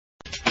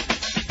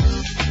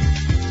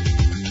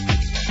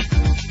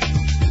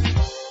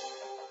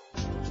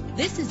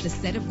This is the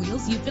set of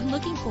wheels you've been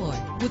looking for,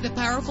 with a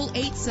powerful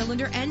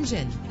 8-cylinder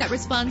engine that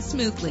responds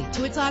smoothly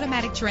to its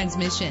automatic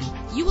transmission.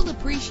 You will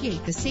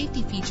appreciate the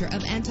safety feature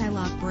of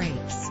anti-lock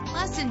brakes.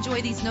 Plus,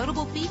 enjoy these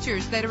notable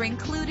features that are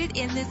included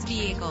in this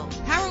vehicle: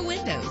 power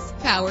windows,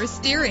 power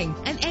steering,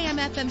 an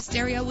AM/FM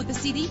stereo with a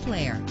CD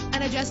player,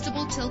 an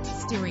adjustable tilt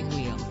steering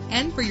wheel.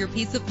 And for your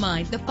peace of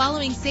mind, the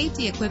following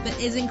safety equipment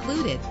is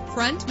included: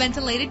 front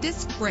ventilated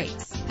disc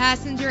brakes,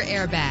 passenger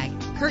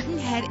airbag, curtain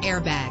head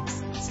airbags,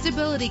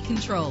 stability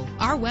control.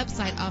 Our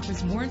website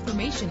offers more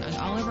information on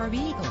all of our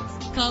vehicles.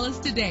 Call us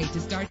today to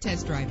start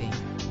test driving.